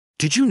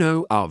Did you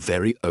know our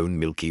very own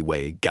Milky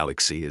Way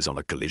galaxy is on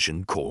a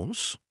collision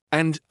course?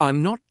 And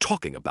I'm not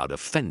talking about a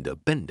fender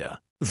bender.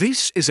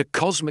 This is a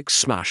cosmic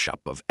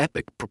smash-up of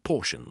epic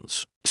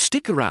proportions.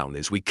 Stick around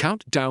as we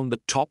count down the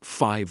top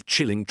 5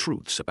 chilling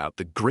truths about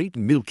the great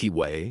Milky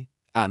Way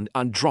and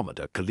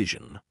Andromeda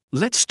collision.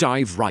 Let's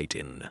dive right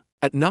in.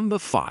 At number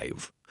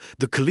 5,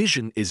 the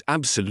collision is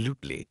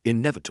absolutely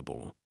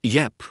inevitable.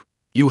 Yep,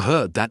 you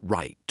heard that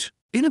right.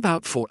 In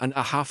about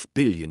 4.5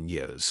 billion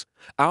years,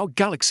 our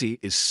galaxy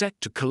is set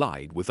to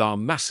collide with our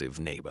massive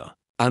neighbor,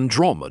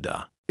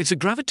 Andromeda. It's a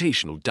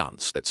gravitational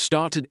dance that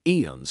started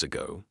eons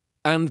ago,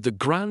 and the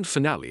grand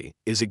finale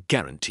is a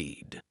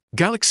guaranteed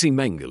galaxy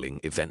mangling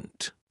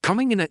event.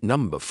 Coming in at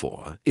number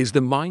 4 is the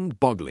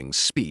mind-boggling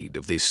speed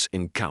of this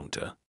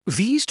encounter.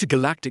 These two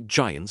galactic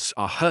giants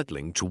are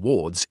hurtling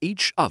towards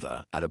each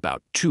other at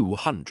about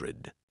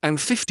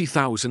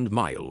 250,000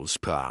 miles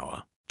per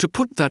hour. To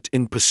put that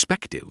in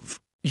perspective,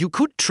 you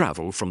could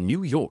travel from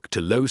New York to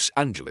Los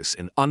Angeles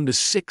in under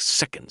 6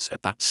 seconds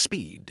at that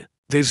speed.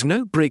 There's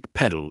no brake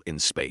pedal in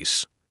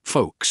space,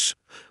 folks.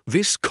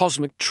 This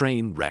cosmic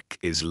train wreck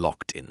is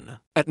locked in.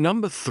 At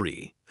number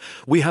 3,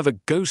 we have a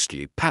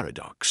ghostly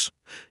paradox.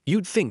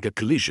 You'd think a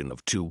collision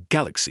of two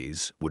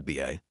galaxies would be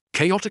a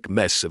chaotic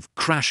mess of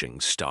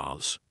crashing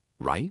stars,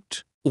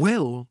 right?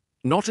 Well,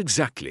 not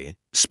exactly.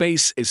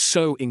 Space is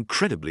so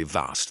incredibly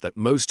vast that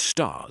most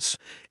stars,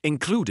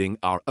 including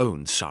our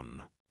own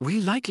sun, we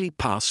likely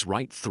pass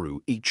right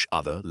through each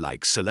other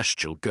like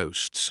celestial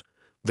ghosts.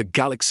 The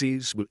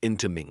galaxies will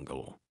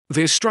intermingle,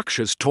 their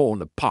structures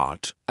torn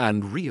apart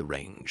and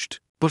rearranged,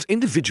 but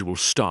individual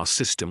star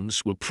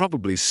systems will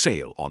probably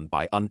sail on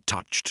by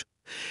untouched.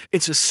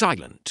 It's a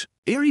silent,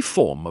 eerie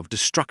form of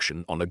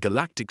destruction on a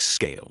galactic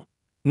scale.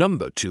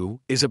 Number 2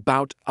 is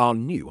about our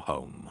new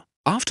home.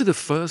 After the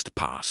first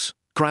pass,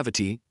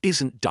 gravity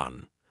isn't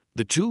done.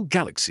 The two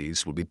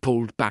galaxies will be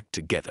pulled back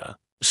together,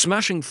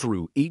 smashing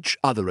through each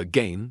other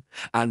again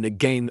and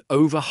again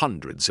over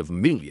hundreds of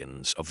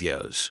millions of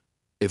years.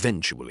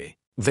 Eventually,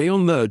 they'll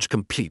merge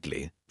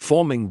completely,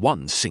 forming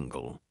one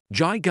single,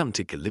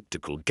 gigantic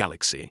elliptical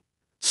galaxy.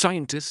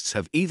 Scientists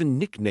have even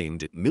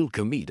nicknamed it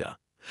Milkomeda,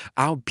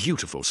 our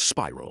beautiful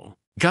spiral.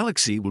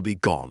 Galaxy will be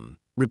gone,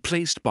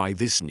 replaced by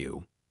this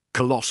new,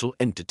 colossal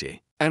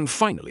entity. And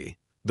finally,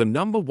 the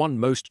number 1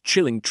 most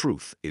chilling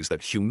truth is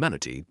that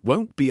humanity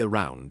won't be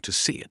around to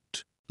see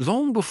it.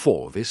 Long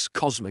before this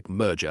cosmic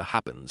merger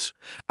happens,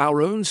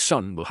 our own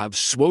sun will have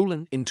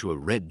swollen into a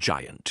red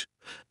giant,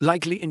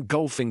 likely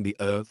engulfing the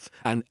Earth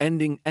and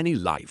ending any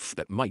life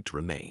that might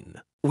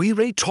remain.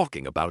 We're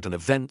talking about an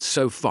event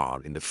so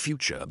far in the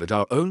future that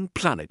our own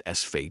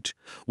planet's fate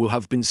will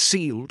have been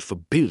sealed for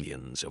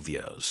billions of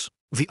years.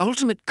 The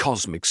ultimate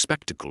cosmic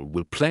spectacle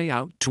will play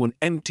out to an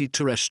empty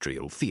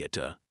terrestrial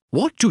theater.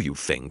 What do you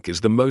think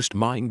is the most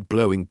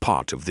mind-blowing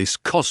part of this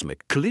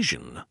cosmic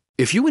collision?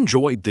 If you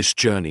enjoyed this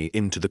journey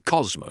into the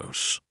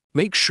cosmos,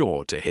 make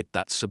sure to hit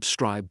that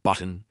subscribe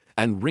button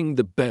and ring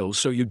the bell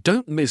so you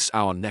don't miss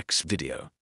our next video.